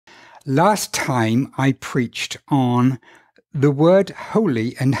Last time I preached on the word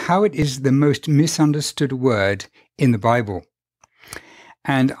holy and how it is the most misunderstood word in the Bible.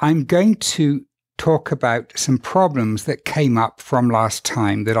 And I'm going to talk about some problems that came up from last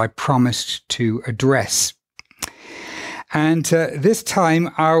time that I promised to address. And this time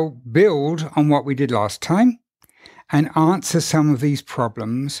I'll build on what we did last time and answer some of these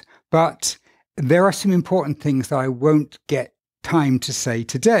problems, but there are some important things that I won't get time to say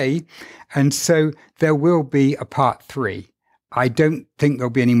today, and so there will be a part 3. I don't think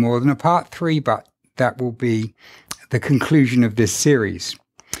there'll be any more than a part 3, but that will be the conclusion of this series.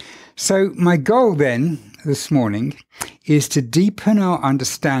 So my goal then this morning is to deepen our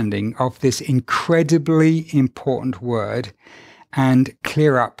understanding of this incredibly important word and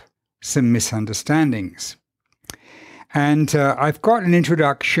clear up some misunderstandings. And I've got an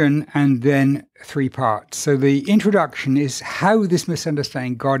introduction and then 3 parts. So the introduction is how this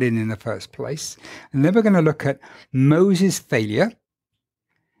misunderstanding got in the first place. And then we're going to look at Moses' failure,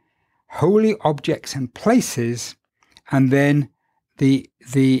 holy objects and places, and then the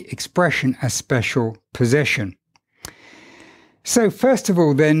expression a special possession. So first of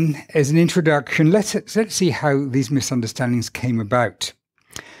all, then, as an introduction, let's see how these misunderstandings came about.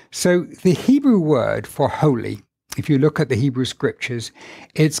 So the Hebrew word for holy, if you look at the Hebrew scriptures,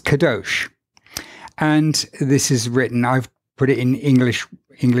 it's kadosh. And this is written, I've put it in English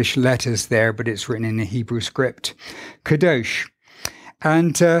letters there, but it's written in a Hebrew script, kadosh.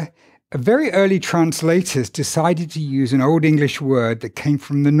 And very early translators decided to use an Old English word that came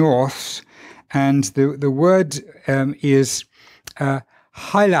from the North, and the word is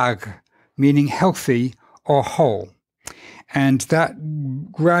heilag, meaning healthy or whole. And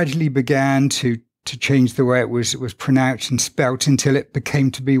that gradually began to change the way it was pronounced and spelt until it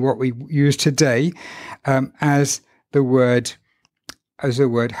became to be what we use today as the word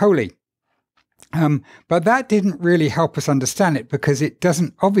holy. But that didn't really help us understand it, because it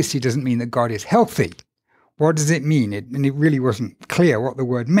obviously doesn't mean that God is healthy. What does it mean? And it really wasn't clear what the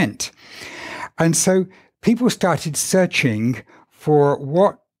word meant. And so people started searching for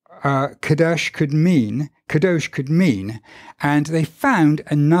what kadosh could mean, and they found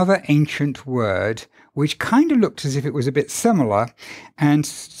another ancient word which kind of looked as if it was a bit similar, and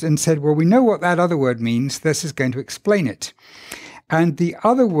said, well, we know what that other word means, this is going to explain it. And the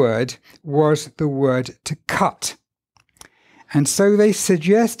other word was the word to cut. And so they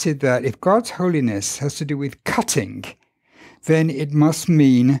suggested that if God's holiness has to do with cutting, then it must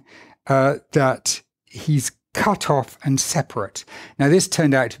mean that he's cut off and separate. Now, this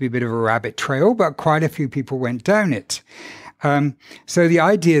turned out to be a bit of a rabbit trail, but quite a few people went down it. So the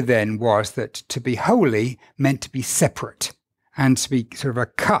idea then was that to be holy meant to be separate and to be sort of a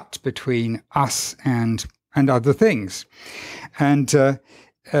cut between us and other things. And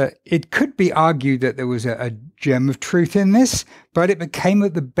it could be argued that there was a gem of truth in this, but it became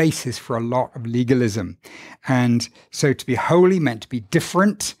the basis for a lot of legalism. And so to be holy meant to be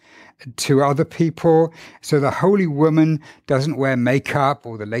different to other people. So the holy woman doesn't wear makeup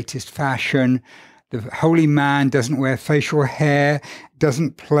or the latest fashion. The holy man doesn't wear facial hair,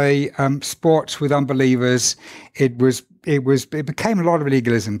 doesn't play sports with unbelievers. It became a lot of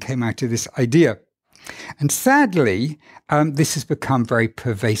legalism came out of this idea. And sadly, this has become very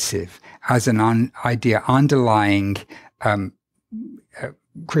pervasive as an idea underlying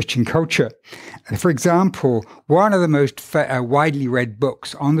Christian culture. For example, one of the most widely read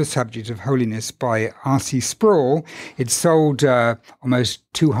books on the subject of holiness by R.C. Sproul, it sold almost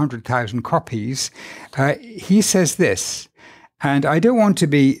 200,000 copies. He says this, and I don't want to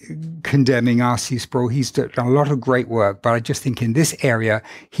be condemning R.C. Sproul. He's done a lot of great work, but I just think in this area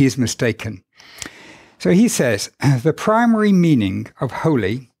he is mistaken. So he says, the primary meaning of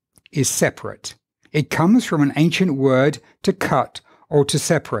holy is separate. It comes from an ancient word to cut or to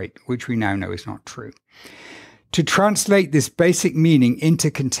separate, which we now know is not true. To translate this basic meaning into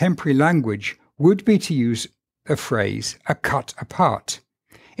contemporary language would be to use a phrase, a cut apart.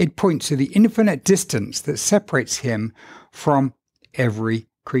 It points to the infinite distance that separates him from every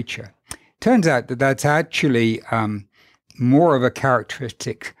creature. Turns out that that's actually more of a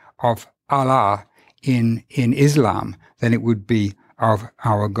characteristic of Allah in Islam than it would be of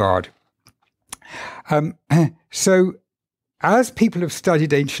our God. So as people have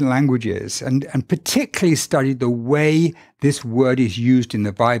studied ancient languages and particularly studied the way this word is used in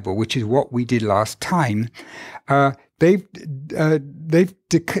the Bible, which is what we did last time, they've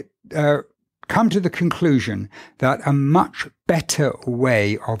come to the conclusion that a much better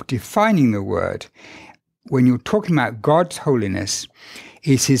way of defining the word, when you're talking about God's holiness,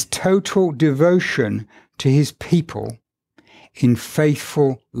 is his total devotion to his people in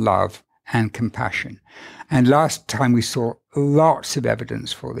faithful love and compassion. And last time we saw lots of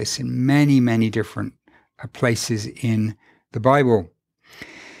evidence for this in many, many different places in the Bible.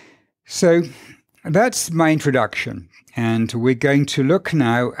 So that's my introduction. And we're going to look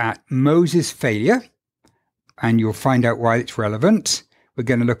now at Moses' failure, and you'll find out why it's relevant. We're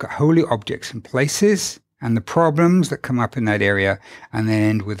going to look at holy objects and places and the problems that come up in that area, and then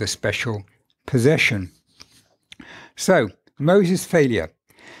end with a special possession. So, Moses' failure.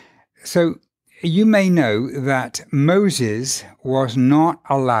 So, you may know that Moses was not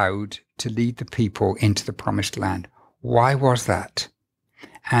allowed to lead the people into the promised land. Why was that?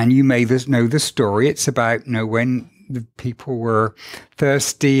 And you may know the story. It's about, when the people were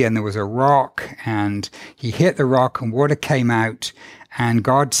thirsty and there was a rock and he hit the rock and water came out, and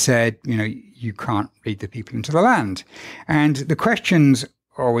God said, you can't lead the people into the land. And the questions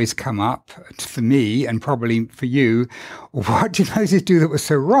always come up for me and probably for you. What did Moses do that was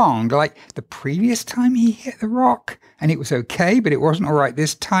so wrong? Like the previous time he hit the rock and it was okay, but it wasn't all right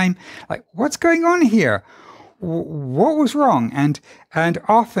this time. Like, what's going on here? What was wrong? And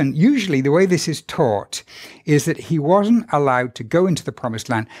often, usually the way this is taught is that he wasn't allowed to go into the promised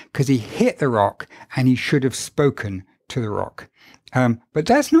land because he hit the rock and he should have spoken to the rock. But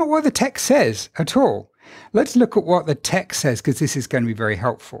that's not what the text says at all. Let's look at what the text says, because this is going to be very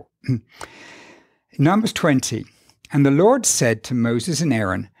helpful. Numbers 20. And the Lord said to Moses and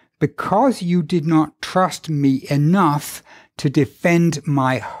Aaron, because you did not trust me enough to defend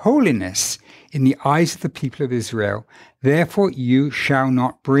my holiness in the eyes of the people of Israel, therefore you shall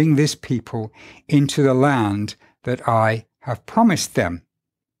not bring this people into the land that I have promised them.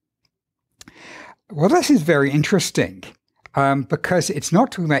 Well, this is very interesting. Because it's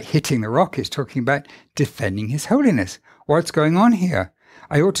not talking about hitting the rock, it's talking about defending his holiness. What's going on here?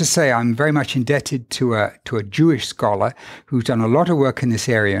 I ought to say I'm very much indebted to a Jewish scholar who's done a lot of work in this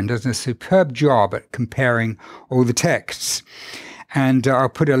area and does a superb job at comparing all the texts. And I'll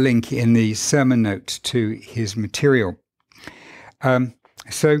put a link in the sermon notes to his material.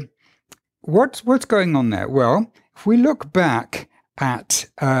 So what's going on there? Well, if we look back at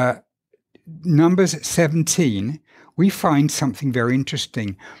Numbers 17, we find something very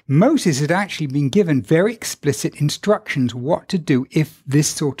interesting. Moses had actually been given very explicit instructions what to do if this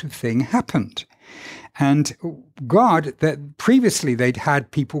sort of thing happened. And God, that previously they'd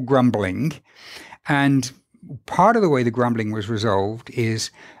had people grumbling, and part of the way the grumbling was resolved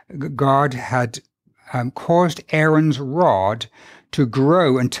is God had caused Aaron's rod to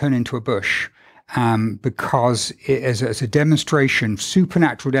grow and turn into a bush. Because as a demonstration,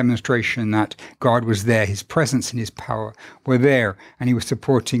 supernatural demonstration that God was there, his presence and his power were there, and he was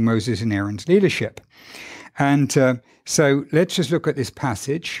supporting Moses and Aaron's leadership. And so let's just look at this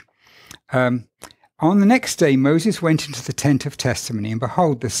passage. On the next day, Moses went into the tent of testimony, and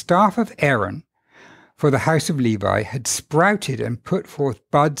behold, the staff of Aaron for the house of Levi had sprouted and put forth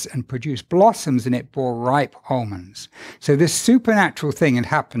buds and produced blossoms, and it bore ripe almonds. So this supernatural thing had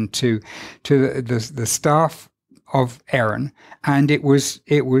happened to the staff of Aaron, and it was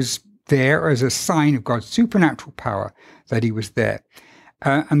there as a sign of God's supernatural power that he was there.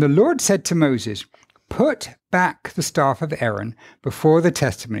 And the Lord said to Moses, put back the staff of Aaron before the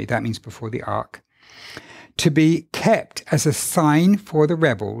testimony, that means before the ark, to be kept as a sign for the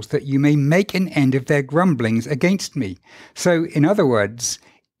rebels, that you may make an end of their grumblings against me. So, in other words,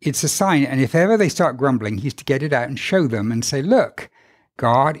 it's a sign, and if ever they start grumbling, he's to get it out and show them and say, look,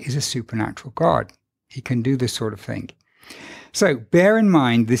 God is a supernatural God. He can do this sort of thing. So, bear in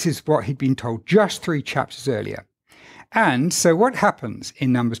mind, this is what he'd been told just 3 chapters earlier. And so what happens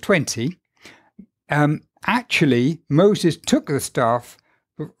in Numbers 20? Actually, Moses took the staff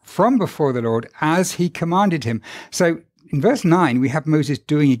from before the Lord as he commanded him. So in verse 9, we have Moses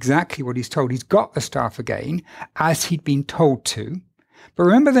doing exactly what he's told. He's got the staff again, as he'd been told to. But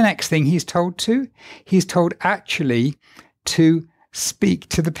remember the next thing he's told to? He's told actually to speak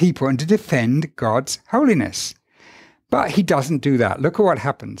to the people and to defend God's holiness. But he doesn't do that. Look at what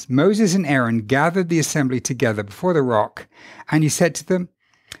happens. Moses and Aaron gathered the assembly together before the rock, and he said to them,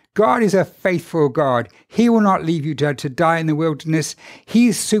 God is a faithful God. He will not leave you to die in the wilderness. He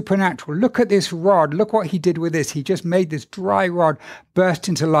is supernatural. Look at this rod. Look what he did with this. He just made this dry rod burst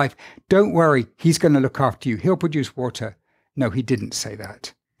into life. Don't worry. He's going to look after you. He'll produce water. No, he didn't say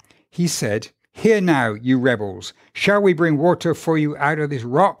that. He said, hear now, you rebels. Shall we bring water for you out of this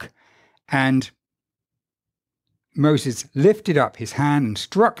rock? And Moses lifted up his hand and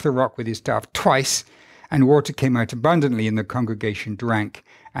struck the rock with his staff twice, and water came out abundantly, and the congregation drank,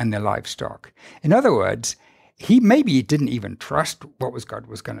 and their livestock. In other words, he didn't even trust what God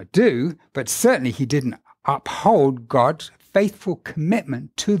was going to do, but certainly he didn't uphold God's faithful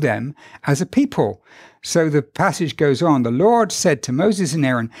commitment to them as a people. So the passage goes on, the Lord said to Moses and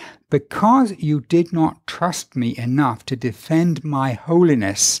Aaron, because you did not trust me enough to defend my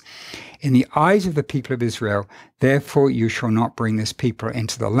holiness in the eyes of the people of Israel, therefore you shall not bring this people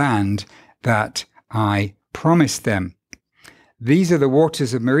into the land that I promised them. These are the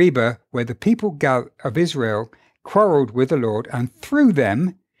waters of Meribah, where the people of Israel quarreled with the Lord, and through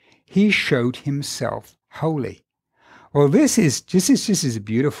them he showed himself holy. Well, this is a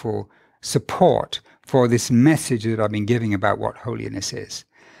beautiful support for this message that I've been giving about what holiness is.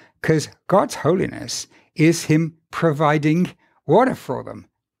 Because God's holiness is him providing water for them,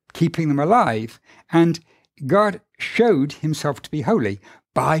 keeping them alive. And God showed himself to be holy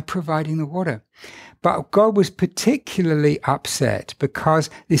by providing the water. But God was particularly upset because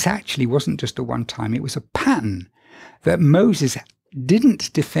this actually wasn't just a one-time, it was a pattern that Moses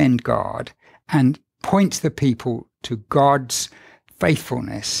didn't defend God and point the people to God's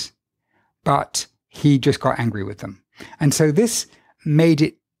faithfulness, but he just got angry with them. And so this made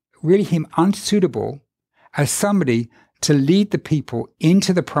it really him unsuitable as somebody to lead the people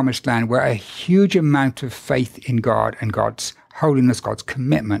into the promised land where a huge amount of faith in God and God's holiness, God's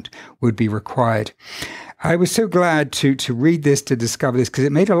commitment would be required. I was so glad to read this, to discover this, because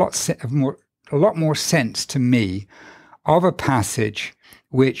it made a lot more sense to me of a passage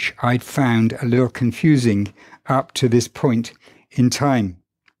which I'd found a little confusing up to this point in time.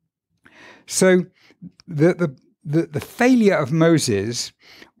 So the failure of Moses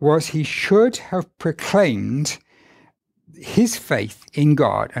was he should have proclaimed his faith in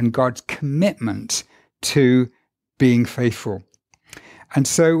God and God's commitment to being faithful. And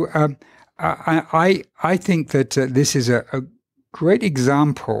so I think that this is a great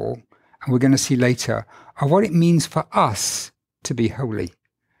example, and we're going to see later, of what it means for us to be holy,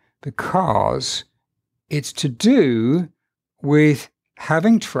 because it's to do with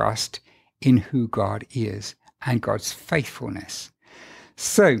having trust in who God is and God's faithfulness.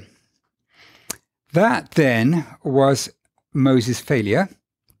 So that then was Moses' failure.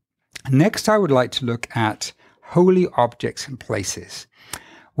 Next, I would like to look at holy objects and places,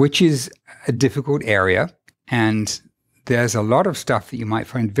 which is a difficult area, and there's a lot of stuff that you might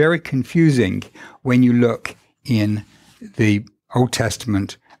find very confusing when you look in the Old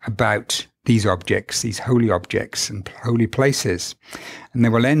Testament about these objects, these holy objects and holy places. And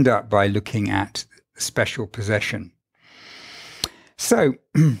then we'll end up by looking at special possession. So,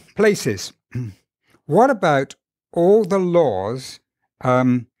 places. What about all the laws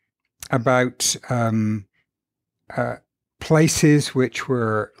about places which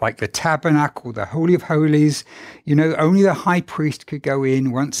were like the tabernacle, the Holy of Holies? You know, only the high priest could go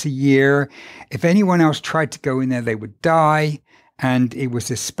in once a year. If anyone else tried to go in there, they would die. And it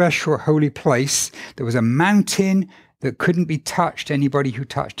was a special holy place. There was a mountain that couldn't be touched. Anybody who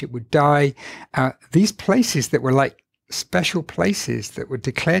touched it would die. These places that were like special places that were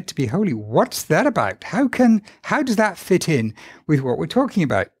declared to be holy. What's that about? How does that fit in with what we're talking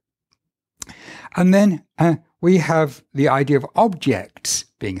about? And then we have the idea of objects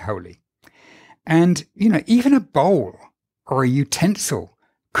being holy. And, you know, even a bowl or a utensil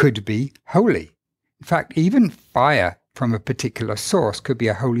could be holy. In fact, even fire from a particular source could be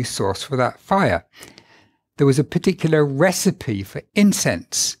a holy source for that fire. There was a particular recipe for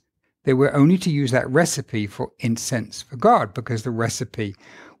incense. They were only to use that recipe for incense for God because the recipe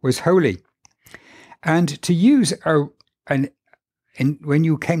was holy. And to use when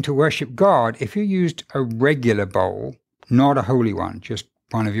you came to worship God, if you used a regular bowl, not a holy one, just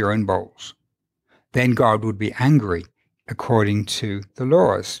one of your own bowls, then God would be angry according to the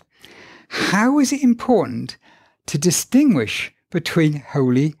laws. How is it important to distinguish between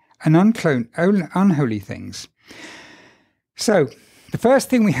holy and unholy things? So, the first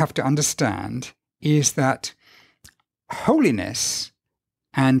thing we have to understand is that holiness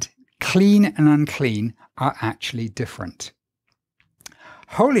and clean and unclean are actually different.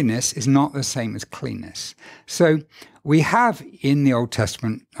 Holiness is not the same as cleanness. So we have in the Old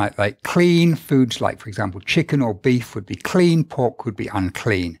Testament like clean foods, like, for example, chicken or beef would be clean, pork would be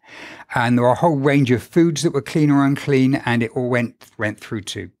unclean. And there were a whole range of foods that were clean or unclean, and it all went through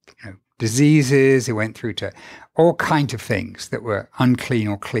to diseases, it went through to all kinds of things that were unclean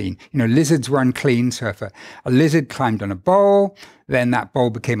or clean. Lizards were unclean, so if a lizard climbed on a bowl, then that bowl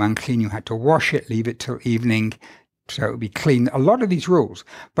became unclean. You had to wash it, leave it till evening, so it would be clean. A lot of these rules.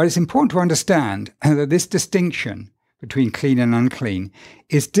 But it's important to understand that this distinction between clean and unclean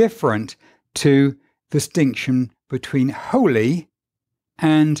is different to the distinction between holy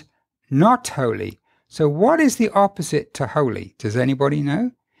and not holy. So what is the opposite to holy? Does anybody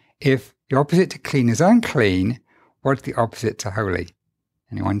know? If the opposite to clean is unclean, What's the opposite to holy?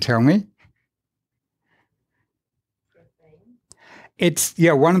 Anyone tell me? It's,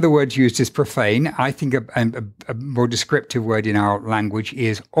 yeah, one of the words used is profane. I think a more descriptive word in our language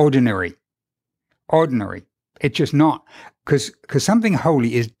is ordinary. Ordinary. It's just not, because something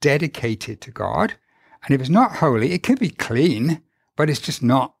holy is dedicated to God. And if it's not holy, it could be clean, but it's just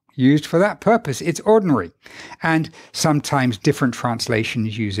not used for that purpose. It's ordinary. And sometimes different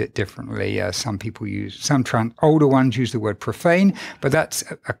translations use it differently. Some people use, older ones use the word profane, but that's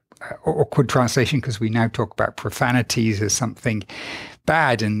a awkward translation because we now talk about profanities as something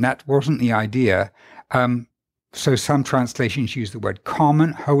bad, and that wasn't the idea. So some translations use the word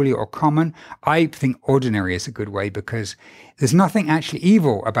common, holy or common. I think ordinary is a good way because there's nothing actually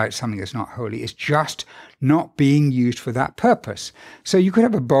evil about something that's not holy. It's just not being used for that purpose. So you could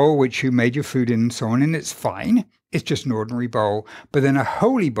have a bowl which you made your food in and so on, and it's fine. It's just an ordinary bowl. But then a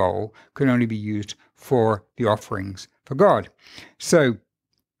holy bowl can only be used for the offerings for God. So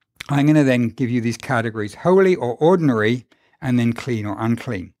I'm going to then give you these categories: holy or ordinary, and then clean or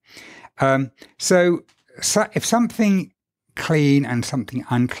unclean. So if something clean and something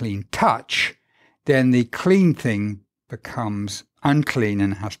unclean touch, then the clean thing becomes unclean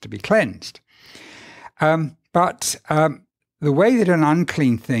and has to be cleansed. But the way that an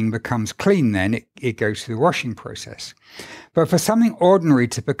unclean thing becomes clean, then it goes through the washing process. But for something ordinary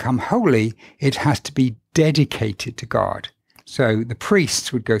to become holy, it has to be dedicated to God. So the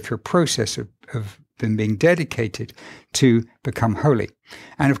priests would go through a process of them being dedicated to become holy.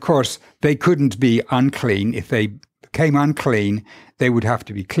 And of course, they couldn't be unclean. If they became unclean, they would have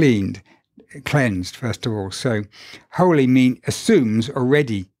to be cleansed, first of all. So holy assumes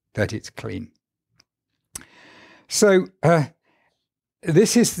already that it's clean. So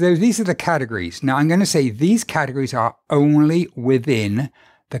these are the categories. Now I'm going to say these categories are only within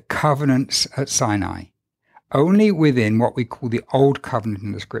the covenants at Sinai, only within what we call the Old Covenant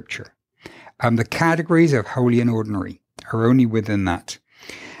in the Scripture. The categories of holy and ordinary are only within that.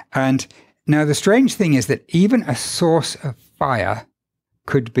 And now the strange thing is that even a source of fire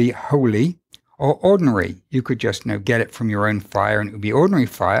could be holy or ordinary. You could just get it from your own fire and it would be ordinary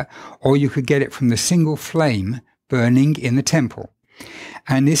fire, or you could get it from the single flame burning in the temple.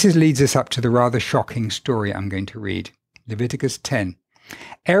 And this leads us up to the rather shocking story I'm going to read. Leviticus 10.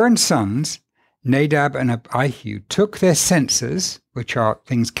 Aaron's sons, Nadab and Abihu, took their censers, which are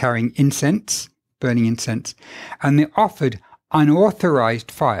things carrying incense, burning incense, and they offered unauthorized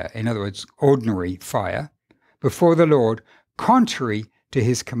fire, in other words, ordinary fire, before the Lord, contrary to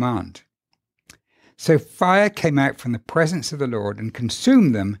his command. So fire came out from the presence of the Lord and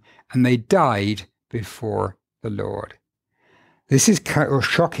consumed them, and they died before the Lord. This is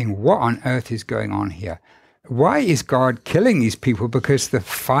shocking. What on earth is going on here? Why is God killing these people? Because the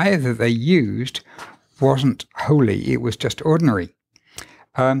fire that they used wasn't holy. It was just ordinary.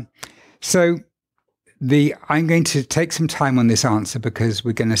 So I'm going to take some time on this answer because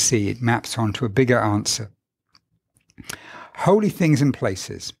we're going to see it maps onto a bigger answer. Holy things and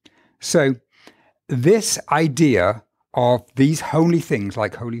places. So this idea of these holy things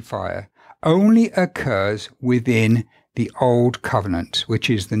like holy fire only occurs within the Old Covenant, which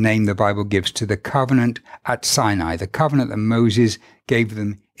is the name the Bible gives to the covenant at Sinai, the covenant that Moses gave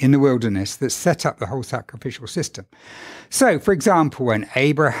them in the wilderness that set up the whole sacrificial system. So, for example, when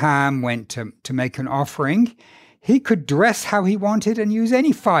Abraham went to make an offering, he could dress how he wanted and use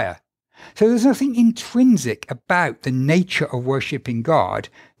any fire. So there's nothing intrinsic about the nature of worshipping God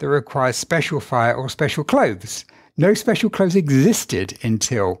that requires special fire or special clothes. No special clothes existed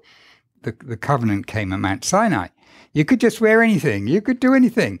until the covenant came at Mount Sinai. You could just wear anything. You could do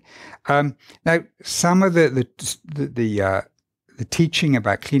anything. Now, some of the teaching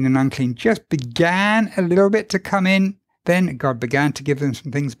about clean and unclean just began a little bit to come in. Then God began to give them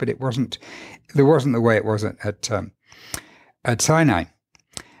some things, but there wasn't the way it was at Sinai.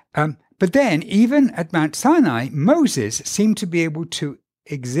 But then, even at Mount Sinai, Moses seemed to be able to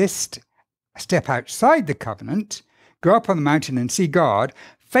step outside the covenant, go up on the mountain and see God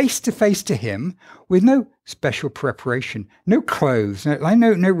face to face to him with no special preparation, no clothes,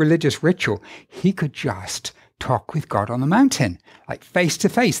 no religious ritual. He could just talk with God on the mountain, like face to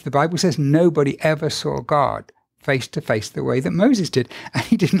face. The Bible says nobody ever saw God face to face the way that Moses did, and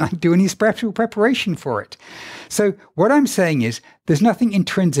he didn't do any special preparation for it. So what I'm saying is there's nothing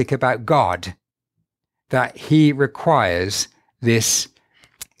intrinsic about God that he requires this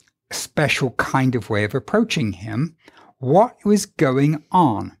special kind of way of approaching him. What was going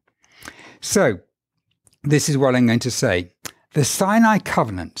on? So this is what I'm going to say. The Sinai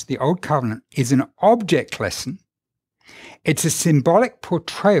covenant, the Old Covenant, is an object lesson. It's a symbolic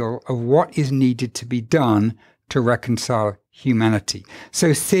portrayal of what is needed to be done to reconcile humanity.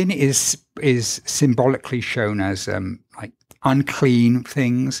 So sin is symbolically shown as like unclean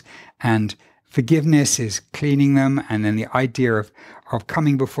things, and forgiveness is cleaning them. And then the idea of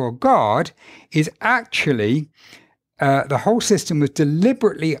coming before God is actually the whole system was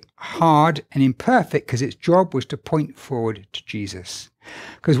deliberately hard and imperfect because its job was to point forward to Jesus.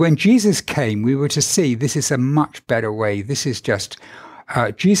 Because when Jesus came, we were to see this is a much better way. This is just,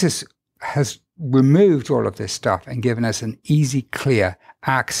 Jesus has removed all of this stuff and given us an easy, clear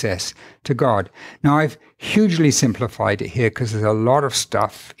access to God. Now, I've hugely simplified it here because there's a lot of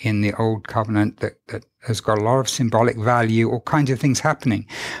stuff in the Old Covenant that has got a lot of symbolic value, all kinds of things happening.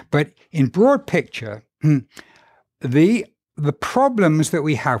 But in broad picture, the problems that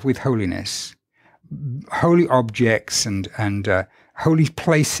we have with holiness, holy objects and holy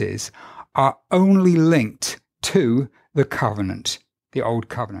places are only linked to the covenant, the Old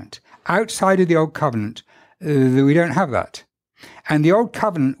Covenant. Outside of the Old Covenant, we don't have that. And the Old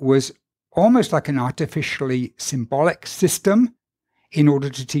Covenant was almost like an artificially symbolic system in order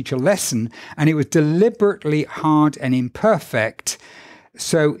to teach a lesson, and it was deliberately hard and imperfect,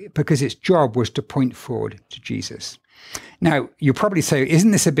 so because its job was to point forward to Jesus. Now, you'll probably say,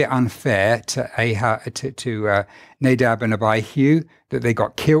 isn't this a bit unfair to Nadab and Abihu that they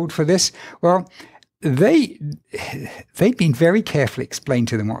got killed for this? Well, they'd been very carefully explained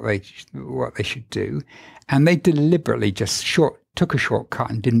to them what they should do, and they deliberately just took a shortcut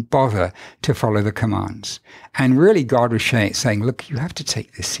and didn't bother to follow the commands. And really, God was saying, look, you have to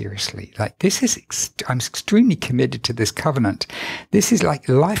take this seriously. Like, this is, I'm extremely committed to this covenant. This is like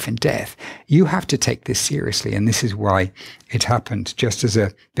life and death. You have to take this seriously. And this is why it happened, just as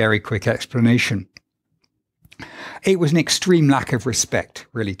a very quick explanation. It was an extreme lack of respect,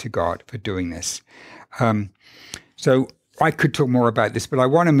 really, to God for doing this. So I could talk more about this, but I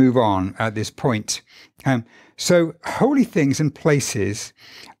want to move on at this point. So holy things and places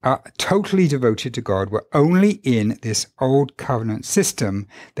are totally devoted to God were only in this Old Covenant system.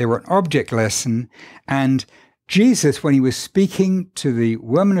 They were an object lesson. And Jesus, when he was speaking to the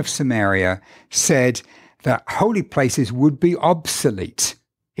woman of Samaria, said that holy places would be obsolete.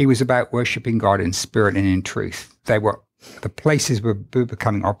 It was about worshiping God in spirit and in truth. The places were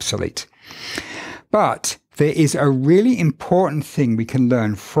becoming obsolete. But there is a really important thing we can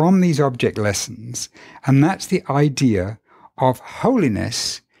learn from these object lessons, and that's the idea of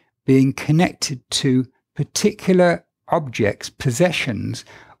holiness being connected to particular objects, possessions,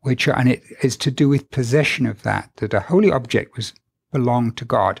 and it is to do with possession of that a holy object belonged to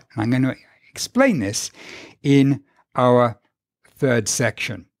God. And I'm going to explain this in our third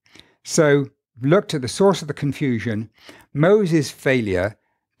section. So look to the source of the confusion, Moses' failure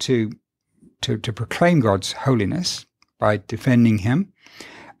to proclaim God's holiness by defending him,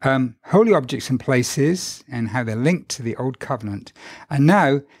 holy objects and places and how they're linked to the Old Covenant, and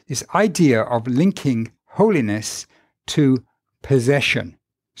now this idea of linking holiness to possession,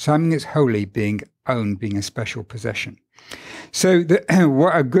 something that's holy being owned, being a special possession. So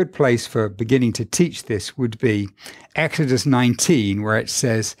what a good place for beginning to teach this would be Exodus 19, where it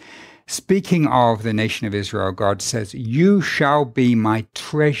says, speaking of the nation of Israel, God says, you shall be my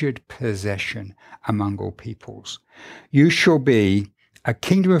treasured possession among all peoples. You shall be a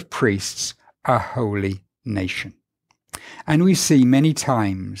kingdom of priests, a holy nation. And we see many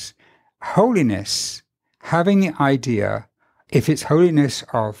times holiness having the idea, if it's holiness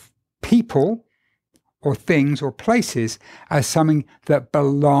of people or things or places, as something that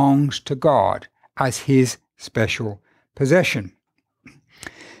belongs to God, as his special possession.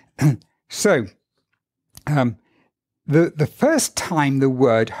 So, the first time the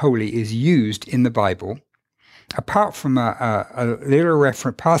word holy is used in the Bible, apart from a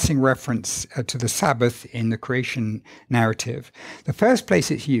little passing reference to the Sabbath in the creation narrative, the first place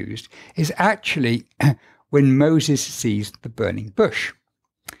it's used is actually when Moses sees the burning bush.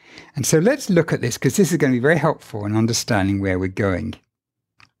 And so let's look at this, because this is going to be very helpful in understanding where we're going.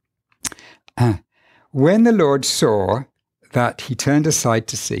 When the Lord saw that, he turned aside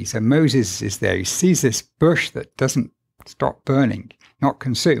to see. So Moses is there. He sees this bush that doesn't stop burning, not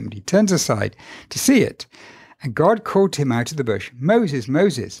consumed. He turns aside to see it. And God called to him out of the bush, Moses,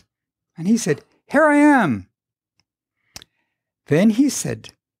 Moses. And he said, here I am. Then he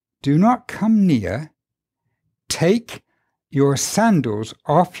said, do not come near. Take your sandals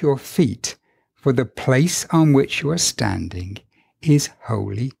off your feet, for the place on which you are standing is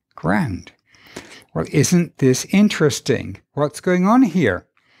holy ground. Well, isn't this interesting? What's going on here?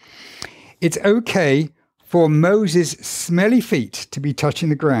 It's okay for Moses' smelly feet to be touching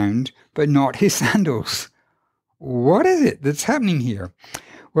the ground, but not his sandals. What is it that's happening here?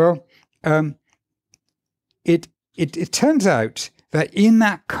 Well, it turns out that in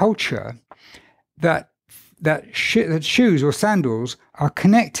that culture, that shoes or sandals are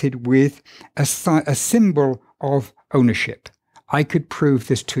connected with a symbol of ownership. I could prove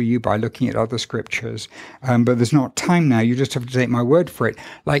this to you by looking at other scriptures, but there's not time now. You just have to take my word for it.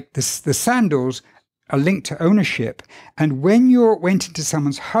 Like the sandals are linked to ownership, and when you went into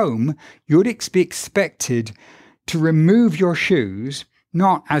someone's home, you would be expected to remove your shoes,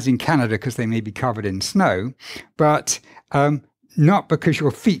 not as in Canada because they may be covered in snow, but not because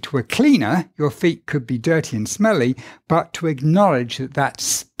your feet were cleaner, your feet could be dirty and smelly, but to acknowledge that that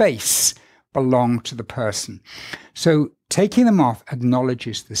space belonged to the person. So taking them off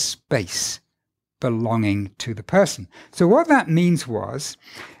acknowledges the space belonging to the person. So what that means was,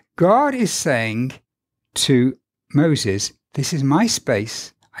 God is saying to Moses, this is my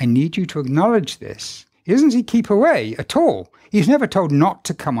space. I need you to acknowledge this. He doesn't keep away at all. He's never told not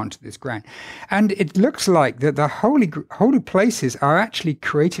to come onto this ground. And it looks like that the holy places are actually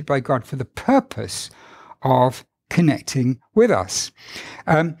created by God for the purpose of connecting with us.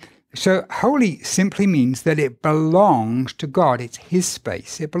 So holy simply means that it belongs to God. It's his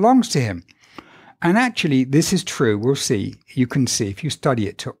space. It belongs to him. And actually, this is true. We'll see. You can see if you study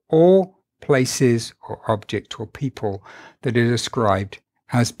it, to all places or objects or people that are described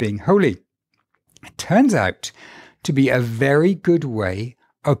as being holy. It turns out to be a very good way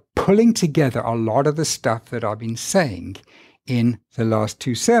of pulling together a lot of the stuff that I've been saying in the last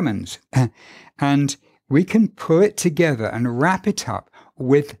two sermons. And we can pull it together and wrap it up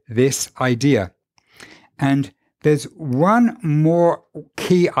with this idea. And there's one more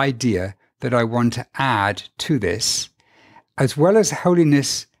key idea that I want to add to this. As well as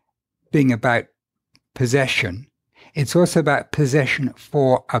holiness being about possession, it's also about possession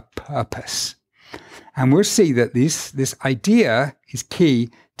for a purpose. And we'll see that this idea is key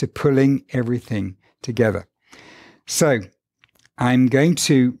to pulling everything together. So I'm going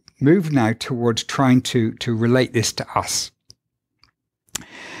to move now towards trying to relate this to us.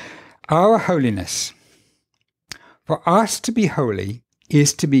 Our holiness. For us to be holy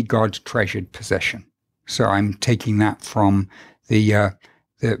is to be God's treasured possession. So I'm taking that from the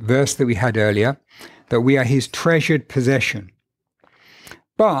verse that we had earlier, that we are his treasured possession.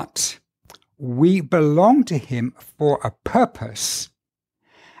 But we belong to him for a purpose,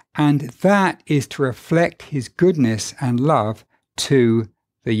 and that is to reflect his goodness and love to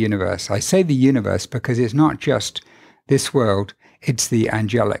the universe. I say the universe because it's not just this world, it's the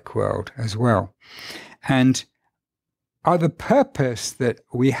angelic world as well. And the purpose that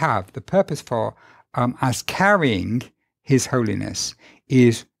we have, the purpose for us carrying his holiness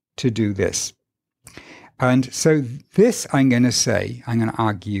is to do this. And so this, I'm going to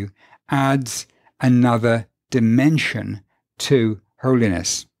argue, adds another dimension to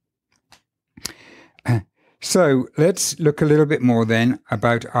holiness. So let's look a little bit more then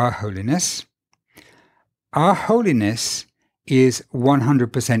about our holiness. Our holiness is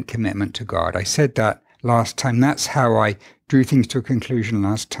 100% commitment to God. I said that last time. That's how I drew things to a conclusion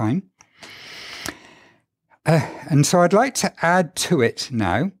last time. And so I'd like to add to it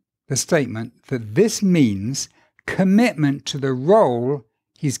now the statement that this means commitment to the role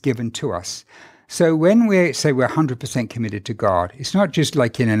he's given to us. So when we say we're 100% committed to God, it's not just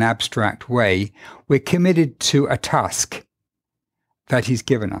like in an abstract way. We're committed to a task that he's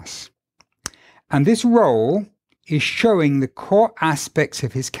given us. And this role is showing the core aspects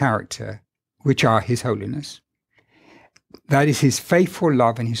of his character, which are his holiness. That is his faithful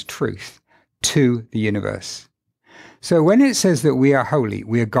love and his truth to the universe. So when it says that we are holy,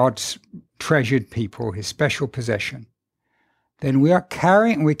 we are God's treasured people, his special possession, then we're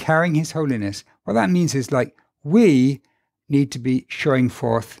carrying his holiness. What that means is like we need to be showing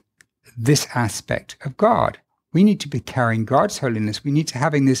forth this aspect of God. We need to be carrying God's holiness. We need to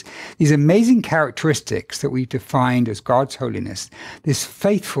having these amazing characteristics that we've defined as God's holiness, this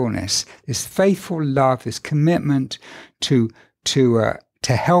faithfulness, this faithful love, this commitment to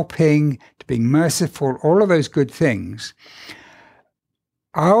helping, to being merciful, all of those good things.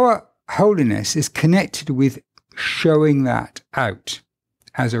 Our holiness is connected with showing that out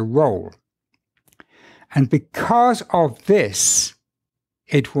as a role. And because of this,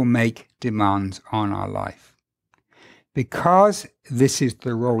 it will make demands on our life. Because this is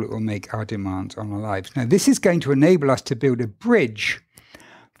the role, it will make our demands on our lives. Now, this is going to enable us to build a bridge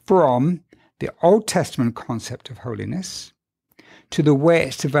from the Old Testament concept of holiness to the way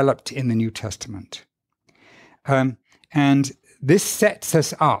it's developed in the New Testament. And this sets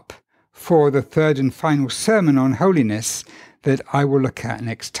us up for the third and final sermon on holiness that I will look at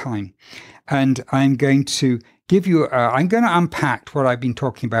next time. And I'm going to give you, I'm going to unpack what I've been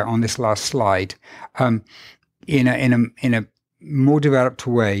talking about on this last slide in a more developed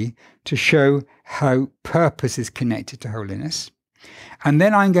way to show how purpose is connected to holiness. And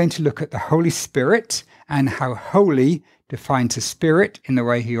then I'm going to look at the Holy Spirit and how holy defines the Spirit in the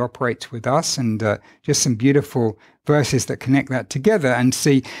way he operates with us, and just some beautiful verses that connect that together, and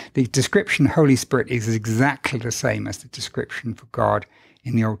see the description Holy Spirit is exactly the same as the description for God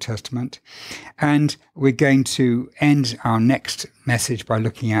in the Old Testament. And we're going to end our next message by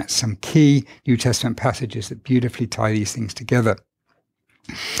looking at some key New Testament passages that beautifully tie these things together.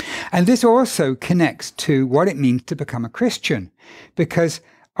 And this also connects to what it means to become a Christian, because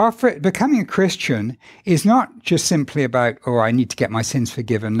becoming a Christian is not just simply about, oh, I need to get my sins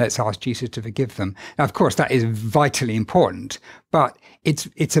forgiven, let's ask Jesus to forgive them. Now, of course, that is vitally important, but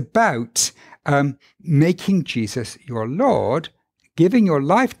it's about making Jesus your Lord, giving your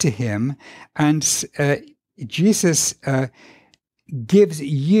life to him, and Jesus gives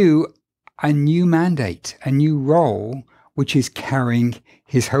you a new mandate, a new role, which is carrying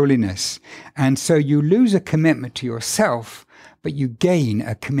his holiness. And so you lose a commitment to yourself, but you gain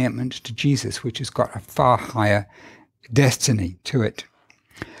a commitment to Jesus, which has got a far higher destiny to it.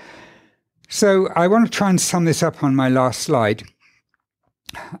 So I want to try and sum this up on my last slide.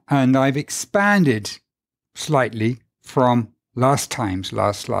 And I've expanded slightly from last time's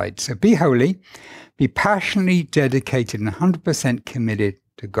last slide. So be holy, be passionately dedicated and 100% committed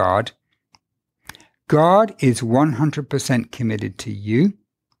to God. God is 100% committed to you.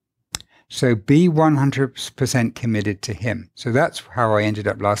 So be 100% committed to him. So that's how I ended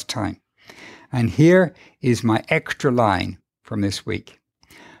up last time. And here is my extra line from this week.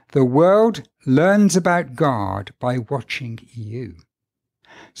 The world learns about God by watching you.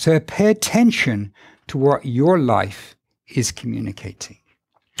 So pay attention to what your life is communicating.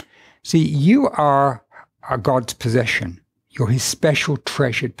 See, you are God's possession. You're his special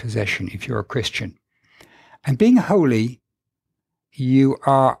treasured possession if you're a Christian. And being holy, you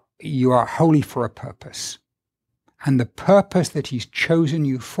are holy for a purpose. And the purpose that he's chosen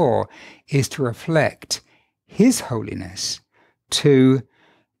you for is to reflect his holiness to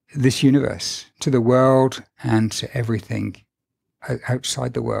this universe, to the world, and to everything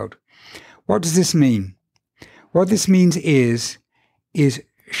outside the world. What does this mean? What this means is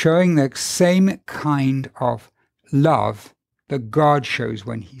showing the same kind of love that God shows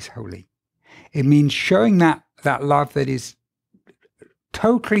when he's holy. It means showing that love that is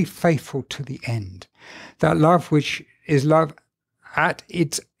totally faithful to the end. That love which is love at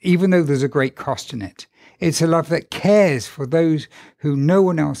its, even though there's a great cost in it. It's a love that cares for those who no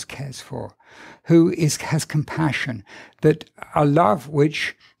one else cares for, has compassion, that a love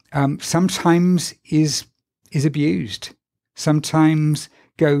which sometimes is abused, sometimes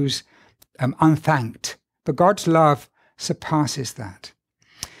goes unthanked. But God's love surpasses that.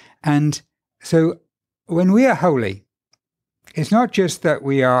 And so when we are holy, it's not just that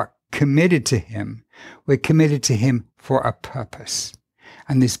we are committed to him, we're committed to him for a purpose.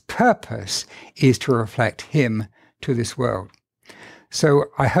 And this purpose is to reflect him to this world. So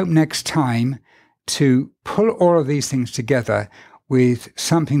I hope next time to pull all of these things together with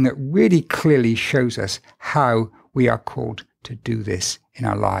something that really clearly shows us how we are called to do this in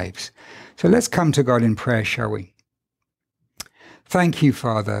our lives. So let's come to God in prayer, shall we? Thank you,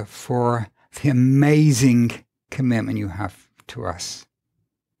 Father, for the amazing commitment you have to us.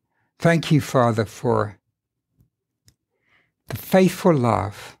 Thank you, Father, for the faithful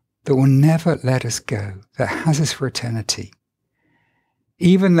love that will never let us go, that has us for eternity.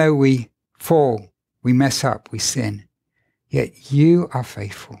 Even though we fall, we mess up, we sin, yet you are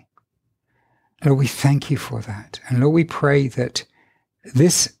faithful. Lord, we thank you for that. And Lord, we pray that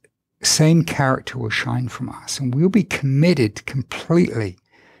this same character will shine from us, and we'll be committed completely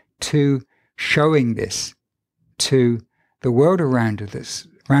to showing this to the world around us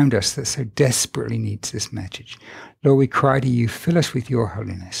that so desperately needs this message. Lord, we cry to you, fill us with your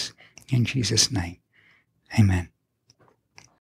holiness. In Jesus' name, amen.